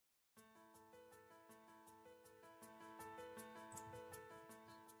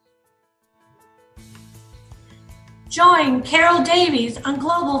Join Carol Davies on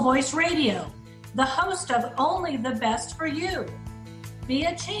Global Voice Radio, the host of Only the Best for You. Be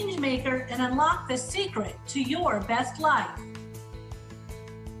a change maker and unlock the secret to your best life.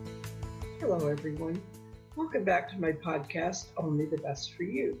 Hello, everyone. Welcome back to my podcast, Only the Best for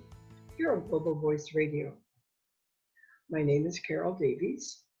You, here on Global Voice Radio. My name is Carol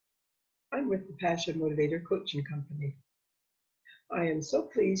Davies. I'm with the Passion Motivator Coaching Company. I am so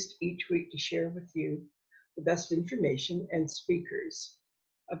pleased each week to share with you the best information and speakers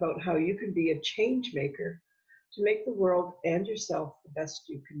about how you can be a change maker to make the world and yourself the best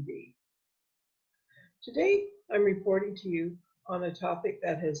you can be. Today, I'm reporting to you on a topic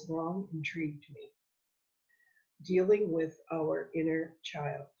that has long intrigued me, dealing with our inner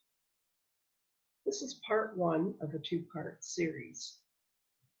child. This is part one of a two-part series.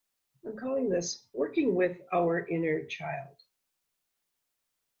 I'm calling this Working with Our Inner Child.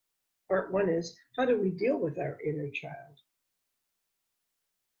 Part one is, how do we deal with our inner child?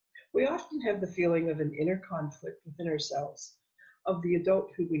 We often have the feeling of an inner conflict within ourselves, of the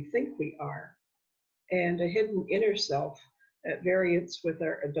adult who we think we are, and a hidden inner self at variance with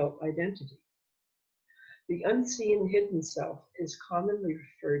our adult identity. The unseen hidden self is commonly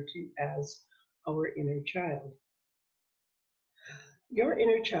referred to as our inner child. Your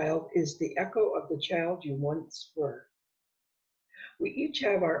inner child is the echo of the child you once were. We each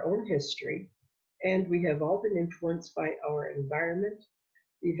have our own history, and we have all been influenced by our environment,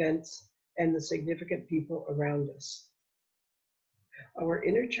 events, and the significant people around us. Our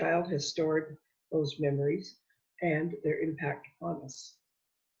inner child has stored those memories and their impact upon us.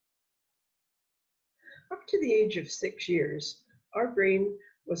 Up to the age of 6 years, our brain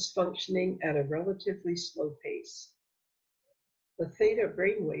was functioning at a relatively slow pace. The theta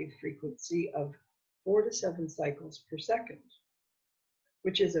brainwave frequency of 4 to 7 cycles per second,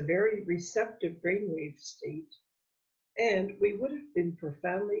 which is a very receptive brainwave state, and we would have been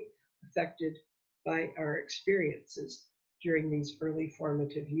profoundly affected by our experiences during these early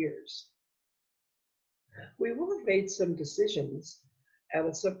formative years. We will have made some decisions at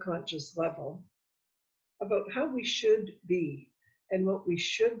a subconscious level about how we should be and what we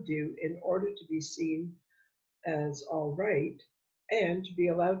should do in order to be seen as all right and to be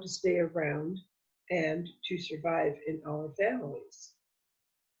allowed to stay around and to survive in our families,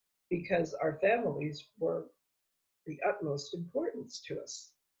 because our families were the utmost importance to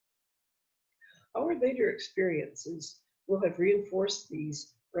us. Our later experiences will have reinforced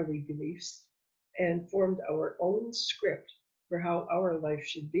these early beliefs and formed our own script for how our life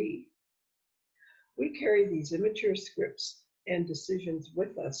should be. We carry these immature scripts and decisions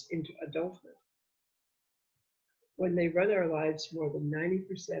with us into adulthood, when they run our lives more than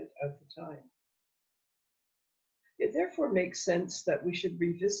 90% of the time. It therefore makes sense that we should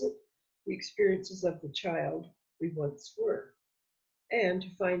revisit the experiences of the child we once were, and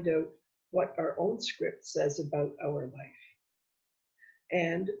to find out what our own script says about our life,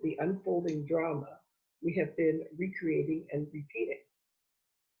 and the unfolding drama we have been recreating and repeating.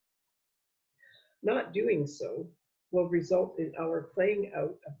 Not doing so will result in our playing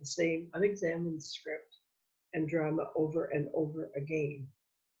out of the same unexamined script and drama over and over again.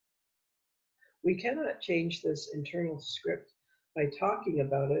 We cannot change this internal script by talking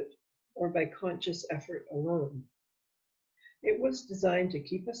about it or by conscious effort alone. It was designed to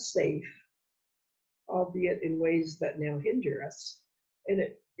keep us safe, albeit in ways that now hinder us, and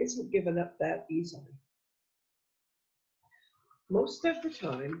it isn't given up that easily. Most of the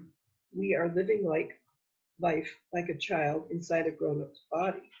time, we are living life like a child inside a grown-up's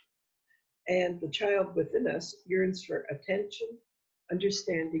body, and the child within us yearns for attention,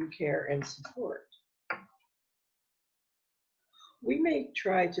 understanding, care, and support. We may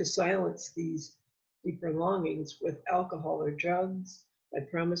try to silence these deeper longings with alcohol or drugs, by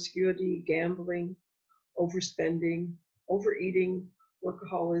promiscuity, gambling, overspending, overeating,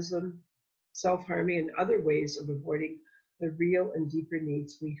 workaholism, self-harming, and other ways of avoiding the real and deeper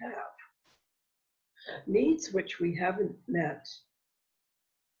needs we have. Needs which we haven't met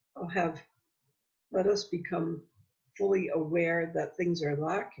have let us become fully aware that things are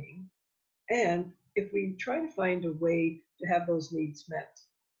lacking, and if we try to find a way to have those needs met,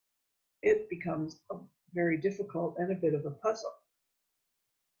 it becomes very difficult and a bit of a puzzle.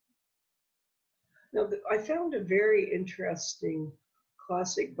 Now, I found a very interesting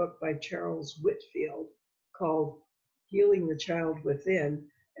classic book by Charles Whitfield called Healing the Child Within,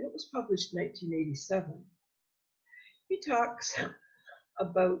 and it was published in 1987. He talks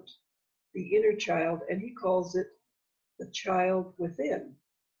about the inner child, and he calls it the child within.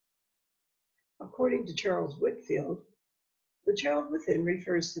 According to Charles Whitfield, the child within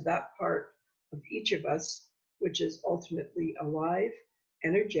refers to that part of each of us which is ultimately alive,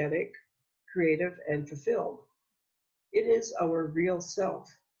 energetic, creative, and fulfilled. It is our real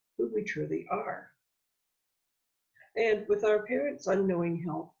self, who we truly are. And with our parents' unknowing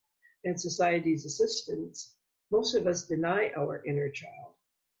help and society's assistance, most of us deny our inner child.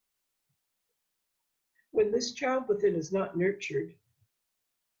 When this child within is not nurtured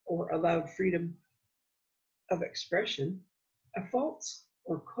or allowed freedom of expression, a false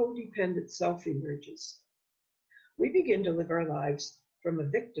or codependent self emerges. We begin to live our lives from a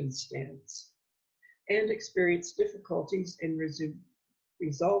victim stance and experience difficulties in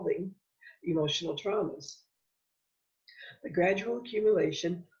resolving emotional traumas. The gradual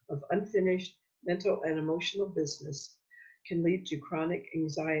accumulation of unfinished mental and emotional business can lead to chronic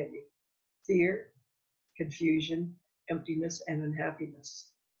anxiety, fear, confusion, emptiness, and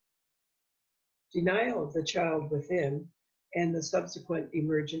unhappiness. Denial of the child within and the subsequent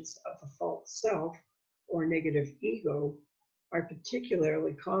emergence of a false self or negative ego are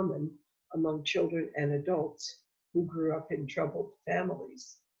particularly common among children and adults who grew up in troubled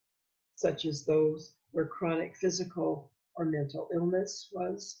families, such as those where chronic physical or mental illness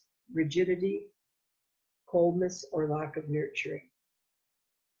was, rigidity, coldness, or lack of nurturing.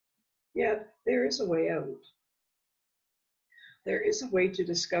 Yet, there is a way out. There is a way to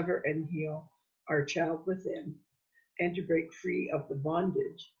discover and heal our child within and to break free of the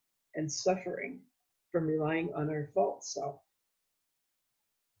bondage and suffering from relying on our false self.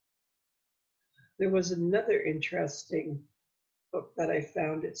 There was another interesting book that I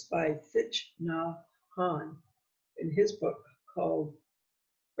found. It's by Thich Nhat Hanh in his book called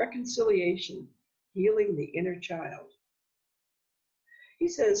Reconciliation, Healing the Inner Child. He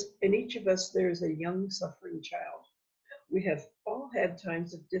says, in each of us, there is a young suffering child. We have all had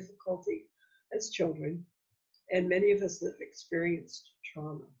times of difficulty as children, and many of us have experienced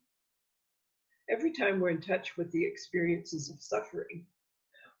trauma. Every time we're in touch with the experiences of suffering,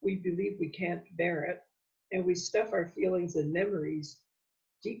 we believe we can't bear it, and we stuff our feelings and memories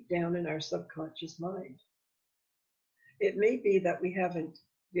deep down in our subconscious mind. It may be that we haven't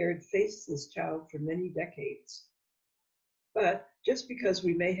dared face this child for many decades, but just because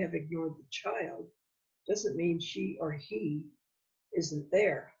we may have ignored the child doesn't mean she or he isn't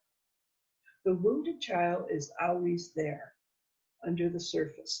there. The wounded child is always there, under the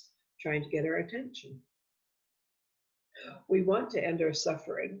surface, trying to get our attention. We want to end our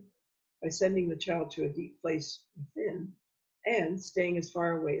suffering by sending the child to a deep place within and staying as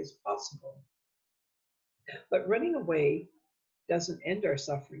far away as possible. But running away doesn't end our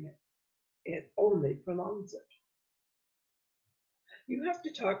suffering, it only prolongs it. You have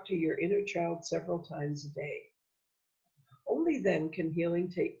to talk to your inner child several times a day. Only then can healing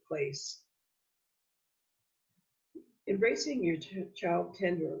take place. Embracing your child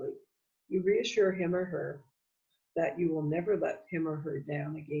tenderly, you reassure him or her that you will never let him or her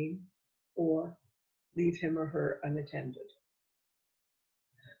down again or leave him or her unattended.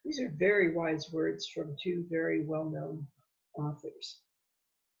 These are very wise words from two very well-known authors.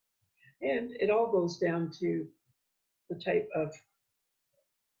 And it all goes down to the type of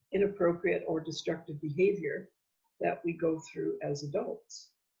inappropriate or destructive behavior that we go through as adults.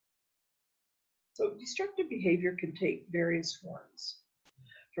 So destructive behavior can take various forms,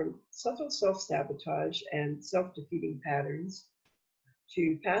 from subtle self-sabotage and self-defeating patterns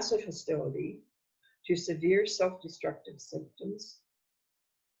to passive hostility to severe self-destructive symptoms,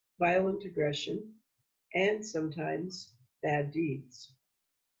 violent aggression, and sometimes bad deeds.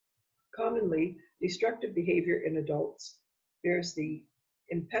 Commonly, destructive behavior in adults bears the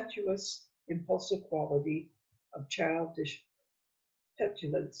impetuous, impulsive quality of childish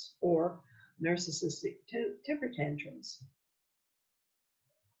petulance or narcissistic temper tantrums,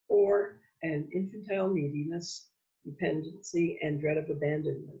 or an infantile neediness, dependency, and dread of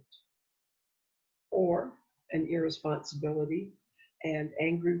abandonment, or an irresponsibility and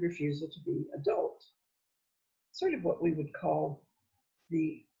angry refusal to be adult. Sort of what we would call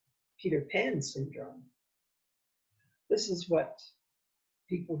the Peter Pan syndrome. This is what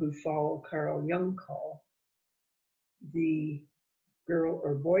people who follow Carl Jung call the girl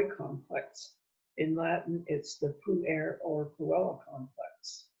or boy complex. In Latin, it's the puer or puella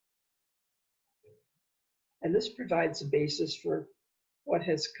complex. And this provides a basis for what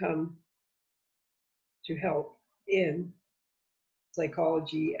has come to help in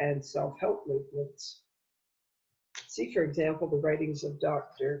psychology and self-help movements. See, for example, the writings of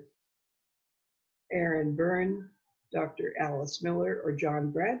Dr. Aaron Byrne, Dr. Alice Miller, or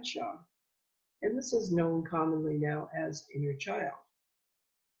John Bradshaw. And this is known commonly now as inner child.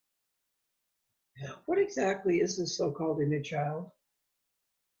 What exactly is this so-called inner child?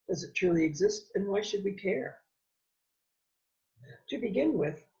 Does it truly exist, and why should we care? To begin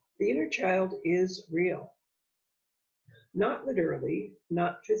with, the inner child is real. Not literally,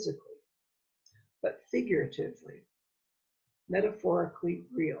 not physically, but figuratively, metaphorically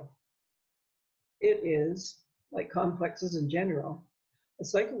real. It is, like complexes in general, a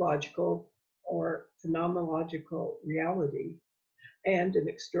psychological or phenomenological reality, and an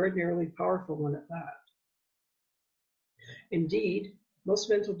extraordinarily powerful one at that. Indeed, most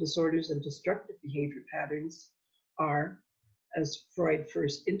mental disorders and destructive behavior patterns are, as Freud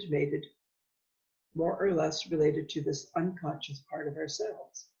first intimated, more or less related to this unconscious part of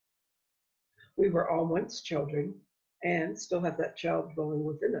ourselves. We were all once children and still have that child dwelling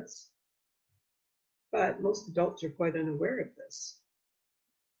within us. But most adults are quite unaware of this.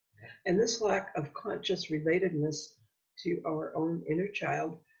 And this lack of conscious relatedness to our own inner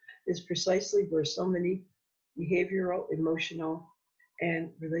child is precisely where so many behavioral, emotional,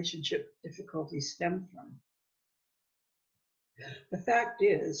 and relationship difficulties stem from. The fact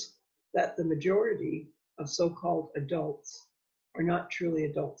is that the majority of so-called adults are not truly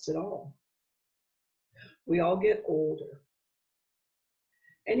adults at all. We all get older.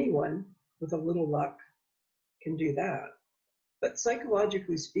 Anyone with a little luck can do that. But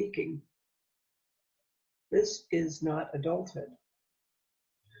psychologically speaking, this is not adulthood.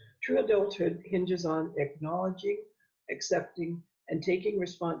 True adulthood hinges on acknowledging, accepting, and taking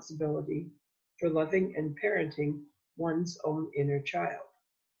responsibility for loving and parenting one's own inner child.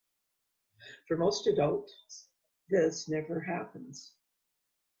 For most adults, this never happens.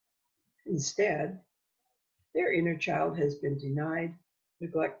 Instead, their inner child has been denied,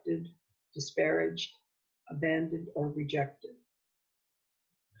 neglected, disparaged, abandoned, or rejected.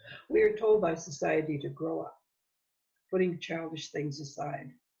 We are told by society to grow up, putting childish things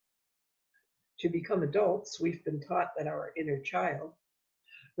aside. To become adults, we've been taught that our inner child,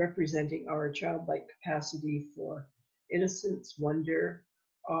 representing our childlike capacity for innocence, wonder,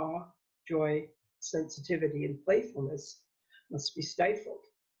 awe, joy, sensitivity, and playfulness, must be stifled,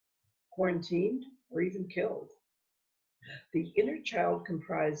 quarantined, or even killed. The inner child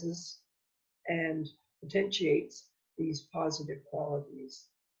comprises and potentiates these positive qualities,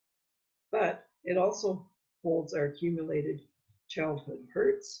 but it also holds our accumulated childhood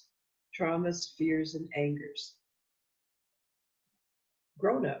hurts, traumas, fears, and angers.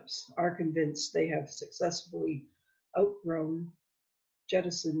 Grown-ups are convinced they have successfully outgrown,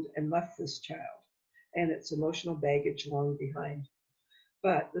 jettisoned, and left this child and its emotional baggage long behind.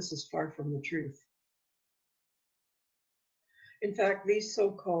 But this is far from the truth. In fact, these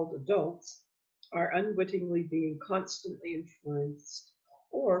so-called adults are unwittingly being constantly influenced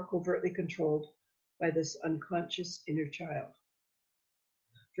or covertly controlled by this unconscious inner child.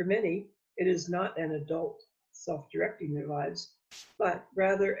 For many, it is not an adult self-directing their lives, but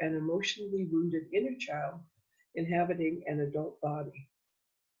rather an emotionally wounded inner child inhabiting an adult body.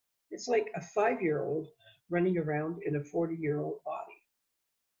 It's like a 5-year-old running around in a 40-year-old body.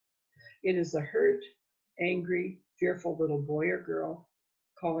 It is a hurt, angry, fearful little boy or girl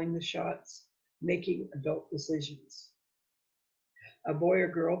calling the shots, making adult decisions. A boy or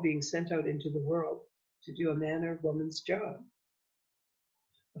girl being sent out into the world to do a man or woman's job.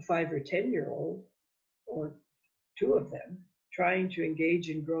 A 5 or 10-year-old, or two of them, trying to engage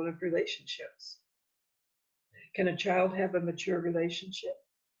in grown-up relationships. Can a child have a mature relationship,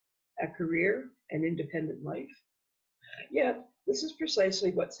 a career, an independent life? Yet, this is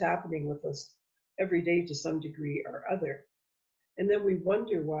precisely what's happening with us every day to some degree or other. And then we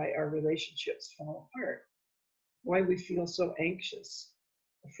wonder why our relationships fall apart, why we feel so anxious,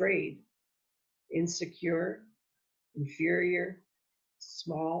 afraid, insecure, inferior,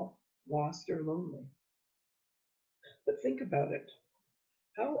 small, lost, or lonely. But think about it.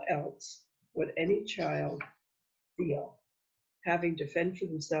 How else would any child feel having to fend for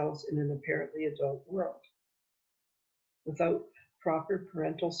themselves in an apparently adult world without proper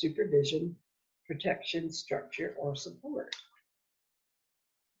parental supervision, protection, structure, or support?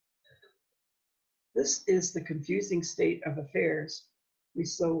 This is the confusing state of affairs we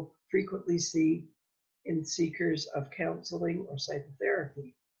so frequently see in seekers of counseling or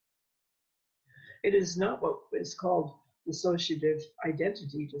psychotherapy. It is not what is called dissociative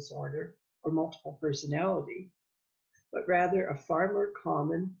identity disorder or multiple personality, but rather a far more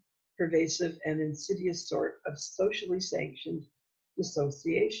common, pervasive, and insidious sort of socially sanctioned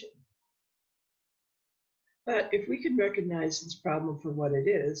dissociation. But if we can recognize this problem for what it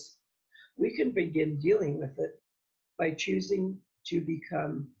is, we can begin dealing with it by choosing to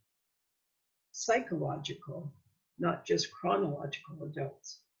become psychological, not just chronological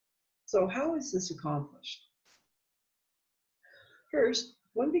adults. So how is this accomplished? First,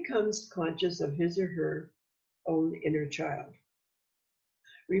 one becomes conscious of his or her own inner child.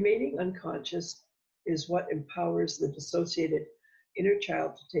 Remaining unconscious is what empowers the dissociated inner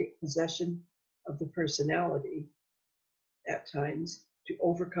child to take possession of the personality at times to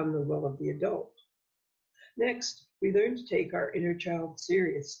overcome the will of the adult. Next, we learn to take our inner child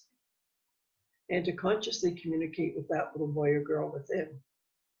seriously and to consciously communicate with that little boy or girl within,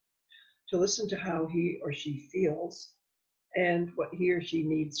 to listen to how he or she feels and what he or she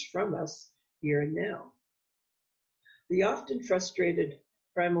needs from us here and now. The often frustrated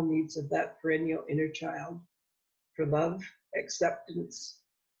primal needs of that perennial inner child for love, acceptance,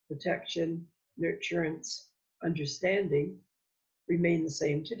 protection, nurturance, understanding remain the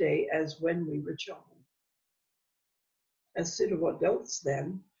same today as when we were children. As pseudo-adults,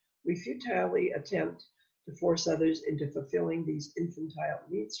 then, we futilely attempt to force others into fulfilling these infantile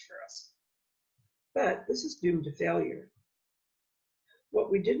needs for us. But this is doomed to failure. What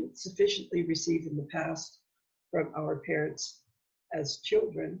we didn't sufficiently receive in the past from our parents as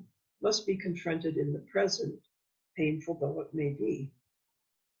children must be confronted in the present, painful though it may be.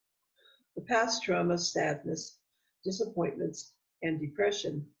 The past traumas, sadness, disappointments, and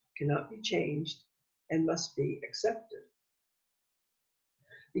depression cannot be changed and must be accepted.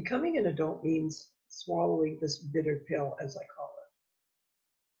 Becoming an adult means swallowing this bitter pill, as I call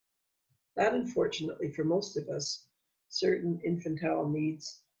it. That, unfortunately, for most of us, certain infantile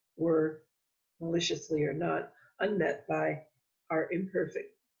needs were, maliciously or not, unmet by our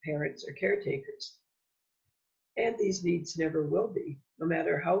imperfect parents or caretakers. And these needs never will be, no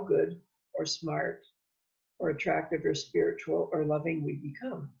matter how good or smart or attractive or spiritual or loving we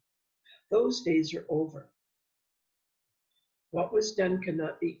become. Those days are over. What was done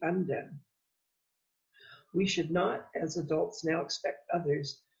cannot be undone. We should not, as adults, now expect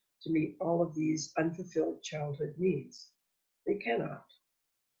others to meet all of these unfulfilled childhood needs. They cannot.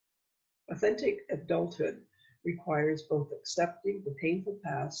 Authentic adulthood requires both accepting the painful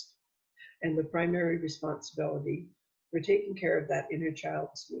past and the primary responsibility for taking care of that inner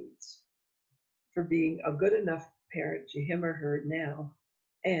child's needs, for being a good enough parent to him or her now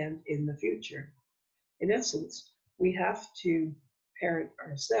and in the future. In essence, we have to parent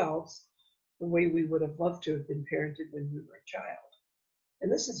ourselves the way we would have loved to have been parented when we were a child.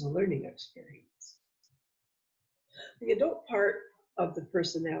 And this is a learning experience. The adult part of the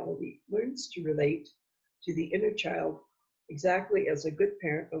personality learns to relate to the inner child exactly as a good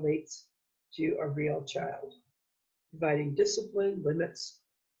parent relates to a real child, providing discipline, limits,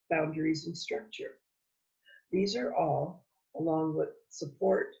 boundaries, and structure. These are all, along with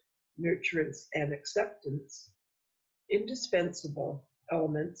support, nurturance, and acceptance, indispensable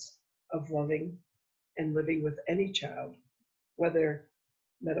elements of loving and living with any child, whether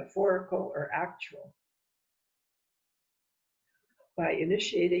metaphorical or actual. By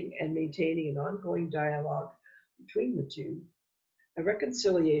initiating and maintaining an ongoing dialogue between the two, a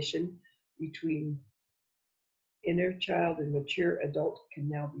reconciliation between inner child and mature adult can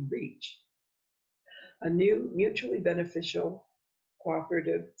now be reached. A new, mutually beneficial,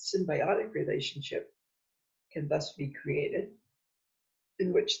 cooperative, symbiotic relationship can thus be created,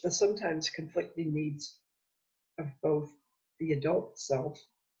 in which the sometimes conflicting needs of both the adult self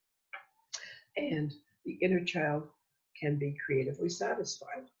and the inner child can be creatively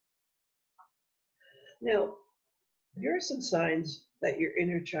satisfied. Now, here are some signs that your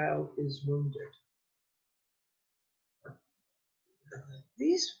inner child is wounded.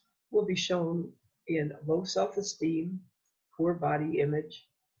 These will be shown in low self-esteem, poor body image,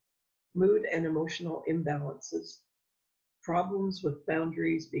 mood and emotional imbalances, problems with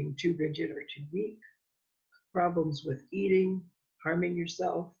boundaries being too rigid or too weak, problems with eating, harming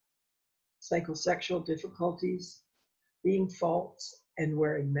yourself, psychosexual difficulties, being false and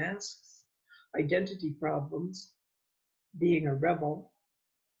wearing masks, identity problems, being a rebel,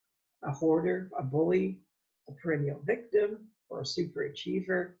 a hoarder, a bully, a perennial victim, or a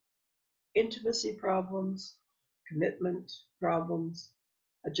superachiever, intimacy problems, commitment problems,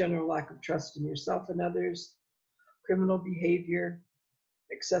 a general lack of trust in yourself and others, criminal behavior,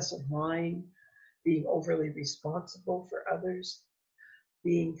 excessive lying, being overly responsible for others,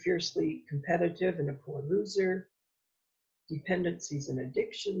 being fiercely competitive and a poor loser, dependencies and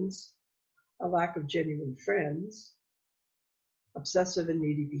addictions, a lack of genuine friends, obsessive and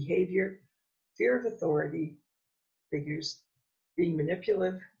needy behavior, fear of authority figures, being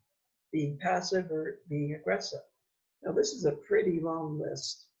manipulative, being passive, or being aggressive. Now, this is a pretty long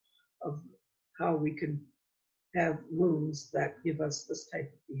list of how we can have wounds that give us this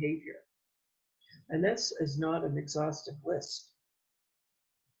type of behavior. And this is not an exhaustive list.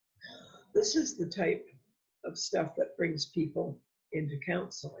 This is the type of stuff that brings people into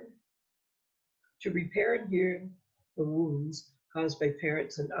counseling. To repair and heal the wounds caused by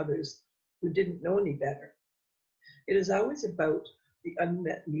parents and others who didn't know any better. It is always about the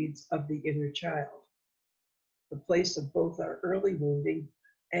unmet needs of the inner child, the place of both our early wounding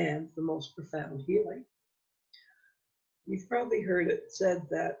and the most profound healing. You've probably heard it said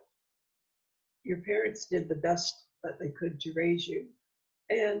that your parents did the best that they could to raise you.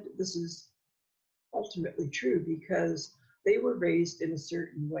 And this is ultimately true because they were raised in a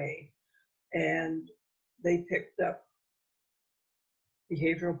certain way and they picked up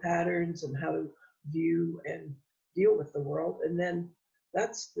behavioral patterns and how to view and deal with the world. And then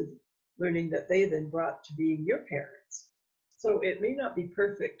that's the learning that they then brought to being your parents. So it may not be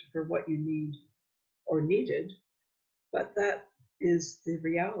perfect for what you need or needed, but that is the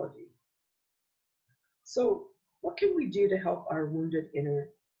reality. So what can we do to help our wounded inner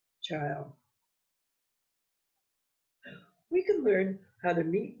child? We can learn how to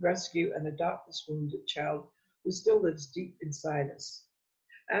meet, rescue, and adopt this wounded child who still lives deep inside us.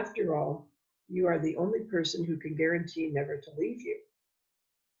 After all, you are the only person who can guarantee never to leave you.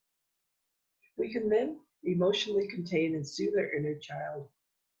 We can then emotionally contain and soothe our inner child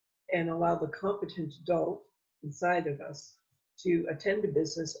and allow the competent adult inside of us to attend to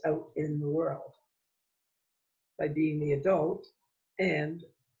business out in the world by being the adult and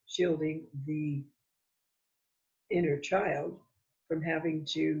shielding the inner child from having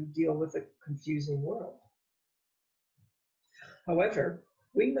to deal with a confusing world. However,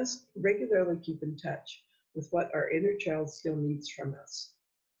 we must regularly keep in touch with what our inner child still needs from us,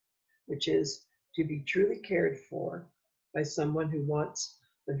 which is to be truly cared for by someone who wants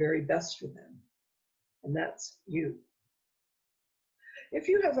the very best for them, and that's you. If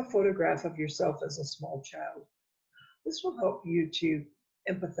you have a photograph of yourself as a small child, this will help you to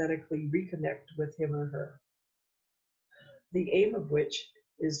empathetically reconnect with him or her, the aim of which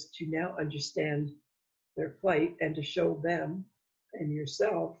is to now understand their plight and to show them and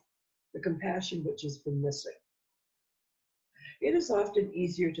yourself the compassion which has been missing. It is often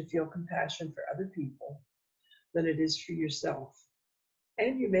easier to feel compassion for other people than it is for yourself,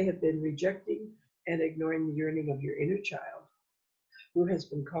 and you may have been rejecting and ignoring the yearning of your inner child, who has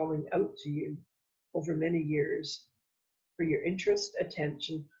been calling out to you over many years for your interest,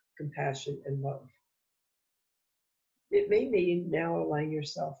 attention, compassion, and love. It may mean now allowing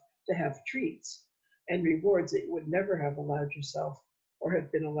yourself to have treats and rewards that you would never have allowed yourself or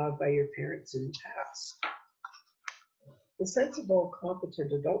have been allowed by your parents in the past. The sensible,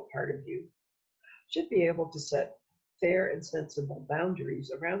 competent adult part of you should be able to set fair and sensible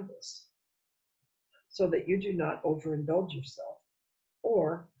boundaries around this so that you do not overindulge yourself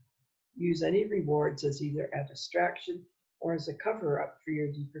or use any rewards as either a distraction or as a cover-up for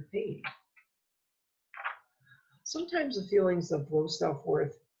your deeper pain. Sometimes the feelings of low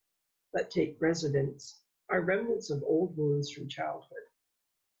self-worth that take residence are remnants of old wounds from childhood.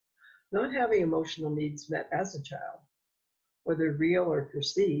 Not having emotional needs met as a child, whether real or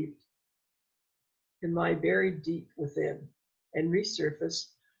perceived, can lie buried deep within and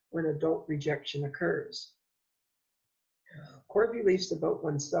resurface when adult rejection occurs. Core beliefs about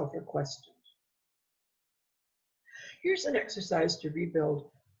oneself are questioned. Here's an exercise to rebuild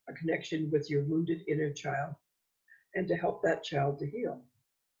a connection with your wounded inner child and to help that child to heal.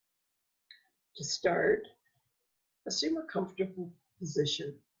 To start, assume a comfortable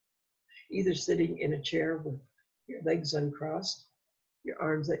position, either sitting in a chair with your legs uncrossed, your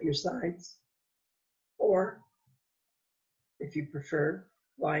arms at your sides, or, if you prefer,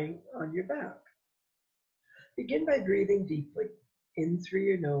 lying on your back. Begin by breathing deeply, in through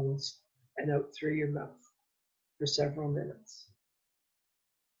your nose and out through your mouth for several minutes.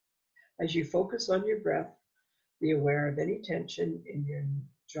 As you focus on your breath, be aware of any tension in your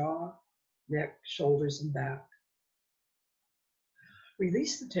jaw, neck, shoulders, and back.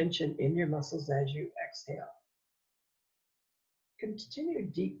 Release the tension in your muscles as you exhale. Continue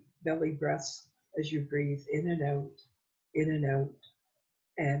deep belly breaths as you breathe in and out,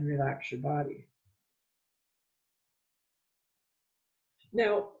 and relax your body.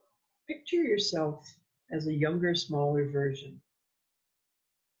 Now, picture yourself as a younger, smaller version.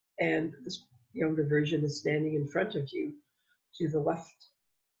 And this younger version is standing in front of you to the left.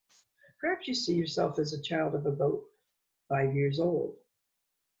 Perhaps you see yourself as a child of about 5 years old.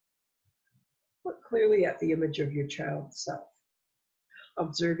 Look clearly at the image of your child self,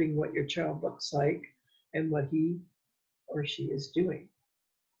 observing what your child looks like and what he or she is doing.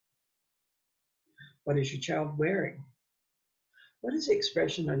 What is your child wearing? What is the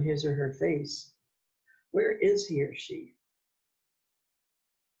expression on his or her face? Where is he or she?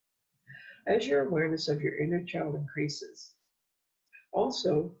 As your awareness of your inner child increases,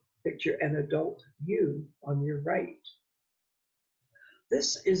 also picture an adult you on your right.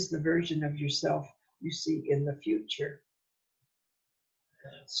 This is the version of yourself you see in the future.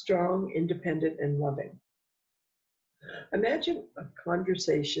 Strong, independent, and loving. Imagine a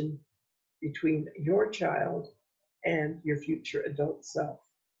conversation between your child and your future adult self.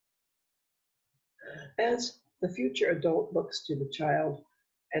 As the future adult looks to the child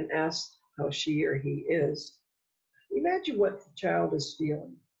and asks how she or he is, imagine what the child is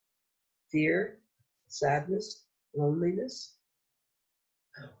feeling. Fear, sadness, loneliness.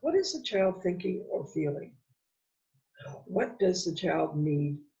 What is the child thinking or feeling? What does the child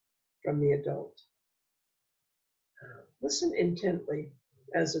need from the adult? Listen intently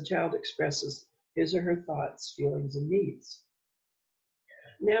as the child expresses his or her thoughts, feelings, and needs.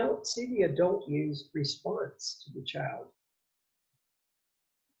 Now see the adult use response to the child.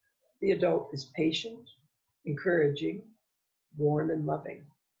 The adult is patient, encouraging, warm, and loving.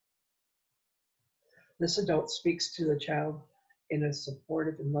 This adult speaks to the child in a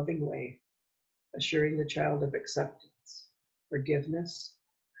supportive and loving way, assuring the child of acceptance, forgiveness,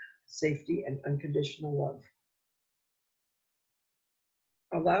 safety, and unconditional love.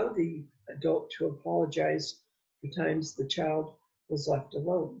 Allow the adult to apologize for times the child was left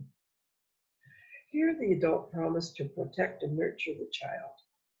alone. Here, the adult promised to protect and nurture the child.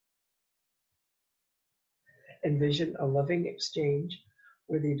 Envision a loving exchange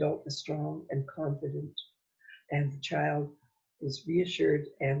where the adult is strong and confident, and the child is reassured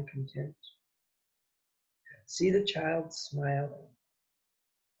and content. See the child smiling.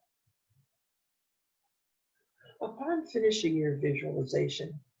 Upon finishing your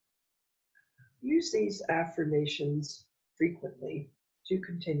visualization, use these affirmations frequently to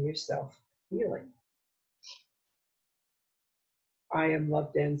continue self-healing. I am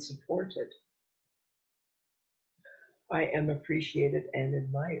loved and supported. I am appreciated and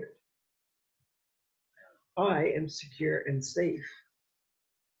admired. I am secure and safe.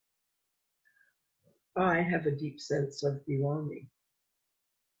 I have a deep sense of belonging.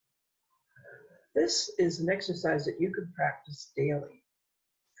 This is an exercise that you can practice daily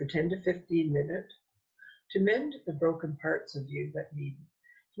for 10 to 15 minutes to mend the broken parts of you that need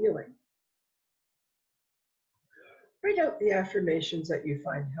healing. Write out the affirmations that you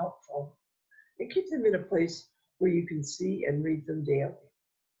find helpful and keep them in a place where you can see and read them daily.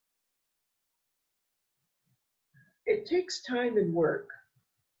 It takes time and work,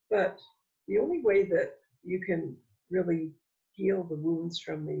 but the only way that you can really heal the wounds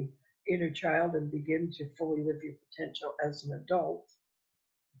from the inner child and begin to fully live your potential as an adult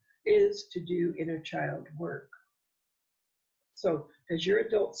is to do inner child work. So, has your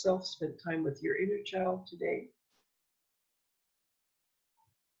adult self spent time with your inner child today?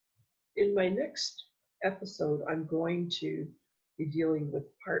 In my next episode, I'm going to be dealing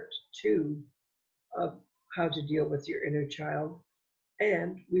with part 2 of how to deal with your inner child,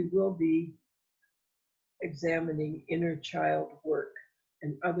 and we will be examining inner child work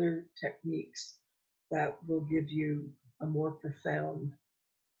and other techniques that will give you a more profound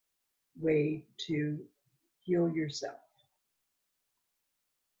way to heal yourself.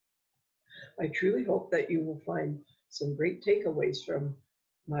 I truly hope that you will find some great takeaways from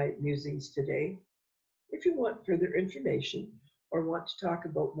my musings today. If you want further information or want to talk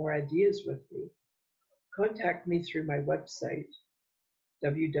about more ideas with me, contact me through my website,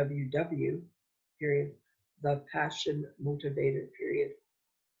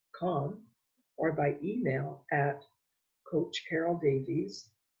 www.thepassionmotivator.com, or by email at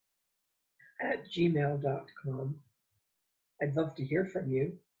coachcaroldavies@gmail.com. I'd love to hear from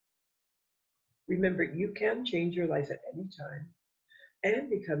you. Remember, you can change your life at any time and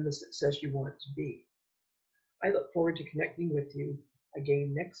become the success you want to be. I look forward to connecting with you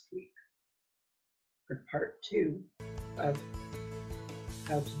again next week for part 2 of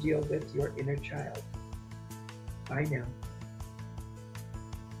how to deal with your inner child. Bye now.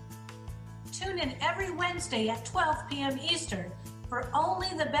 Tune in every Wednesday at 12 p.m. Eastern for Only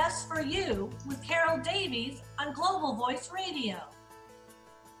the Best for You with Carol Davies on Global Voice Radio.